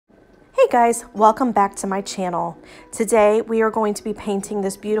guys, welcome back to my channel. Today we are going to be painting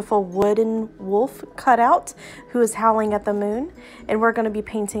this beautiful wooden wolf cutout who is howling at the moon, and we're going to be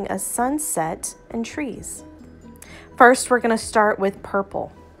painting a sunset and trees. First, we're going to start with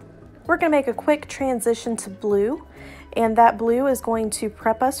purple. We're going to make a quick transition to blue, and that blue is going to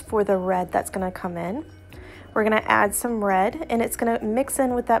prep us for the red that's going to come in. We're going to add some red, and it's going to mix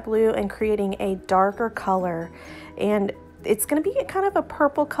in with that blue and creating a darker color. And it's going to be kind of a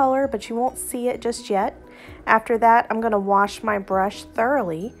purple color, but you won't see it just yet. After that, I'm going to wash my brush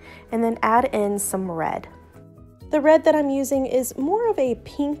thoroughly and then add in some red. The red that I'm using is more of a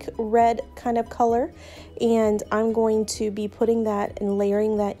pink red kind of color, and I'm going to be putting that and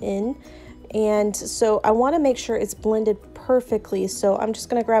layering that in. And so I want to make sure it's blended perfectly, so I'm just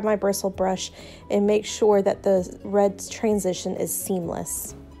going to grab my bristle brush and make sure that the red transition is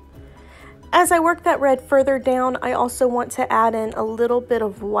seamless. As I work that red further down, I also want to add in a little bit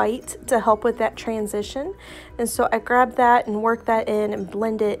of white to help with that transition. And so I grab that and work that in and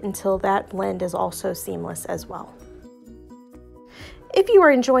blend it until that blend is also seamless as well. If you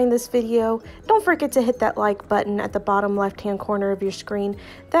are enjoying this video, don't forget to hit that like button at the bottom left-hand corner of your screen.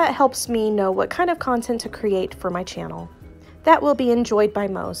 That helps me know what kind of content to create for my channel. That will be enjoyed by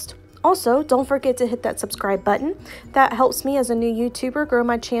most. Also, don't forget to hit that subscribe button. That helps me as a new YouTuber grow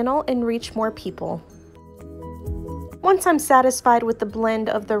my channel and reach more people. Once I'm satisfied with the blend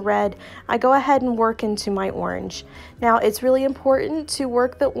of the red, I go ahead and work into my orange. Now, it's really important to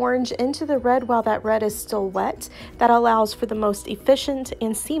work the orange into the red while that red is still wet. That allows for the most efficient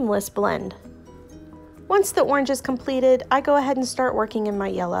and seamless blend. Once the orange is completed, I go ahead and start working in my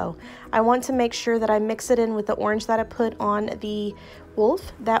yellow. I want to make sure that I mix it in with the orange that I put on the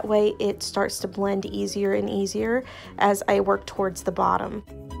wolf. That way it starts to blend easier and easier as I work towards the bottom.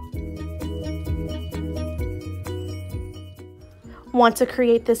 Want to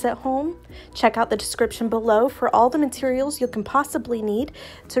create this at home? Check out the description below for all the materials you can possibly need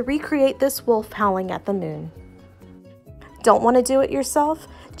to recreate this wolf howling at the moon. Don't want to do it yourself?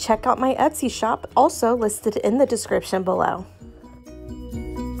 Check out my Etsy shop, also listed in the description below.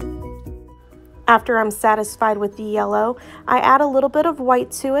 After I'm satisfied with the yellow, I add a little bit of white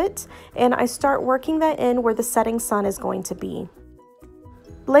to it, and I start working that in where the setting sun is going to be.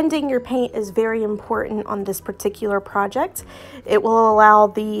 Blending your paint is very important on this particular project. It will allow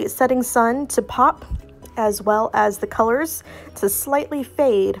the setting sun to pop, as well as the colors to slightly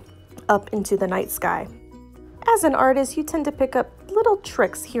fade up into the night sky. As an artist, you tend to pick up little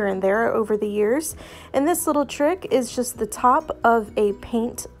tricks here and there over the years, and this little trick is just the top of a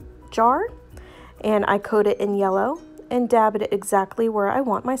paint jar, and I coat it in yellow and dab it exactly where I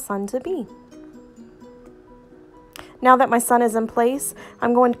want my sun to be. Now that my sun is in place,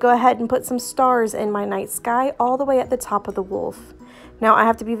 I'm going to go ahead and put some stars in my night sky all the way at the top of the wolf. Now I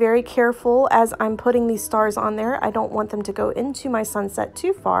have to be very careful as I'm putting these stars on there. I don't want them to go into my sunset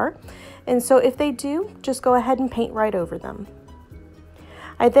too far, and so if they do, just go ahead and paint right over them.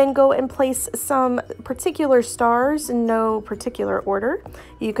 I then go and place some particular stars in no particular order.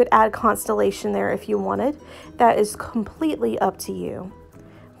 You could add constellation there if you wanted. That is completely up to you.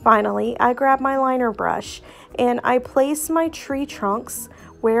 Finally, I grab my liner brush and I place my tree trunks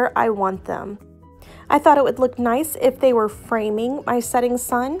where I want them. I thought it would look nice if they were framing my setting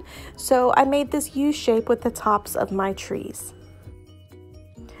sun, so I made this U shape with the tops of my trees.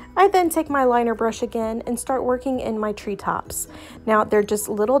 I then take my liner brush again and start working in my treetops. Now they're just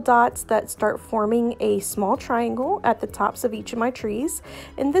little dots that start forming a small triangle at the tops of each of my trees,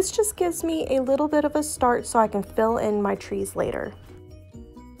 and this just gives me a little bit of a start so I can fill in my trees later.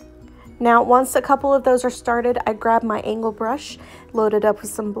 Now once a couple of those are started, I grab my angle brush, load it up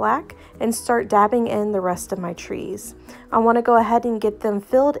with some black, and start dabbing in the rest of my trees. I want to go ahead and get them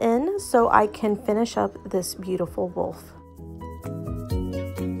filled in so I can finish up this beautiful wolf.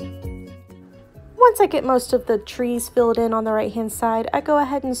 Once I get most of the trees filled in on the right hand side, I go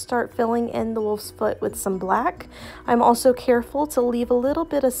ahead and start filling in the wolf's foot with some black. I'm also careful to leave a little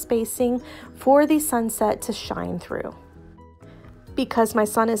bit of spacing for the sunset to shine through. Because my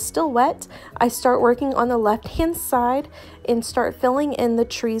sun is still wet, I start working on the left hand side and start filling in the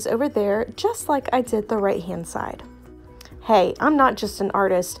trees over there just like I did the right hand side. Hey, I'm not just an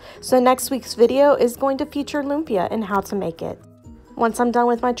artist, so next week's video is going to feature lumpia and how to make it. Once I'm done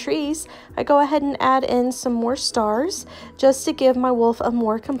with my trees, I go ahead and add in some more stars just to give my wolf a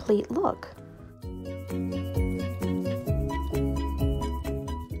more complete look.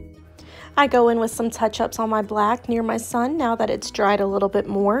 I go in with some touch-ups on my black near my sun now that it's dried a little bit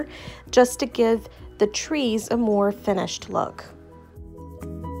more, just to give the trees a more finished look.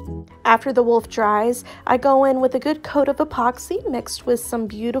 After the wolf dries, I go in with a good coat of epoxy mixed with some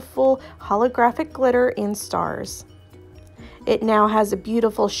beautiful holographic glitter and stars. It now has a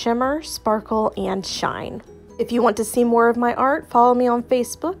beautiful shimmer, sparkle, and shine. If you want to see more of my art, follow me on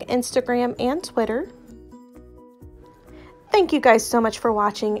Facebook, Instagram, and Twitter. Thank you guys so much for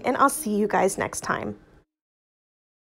watching, and I'll see you guys next time.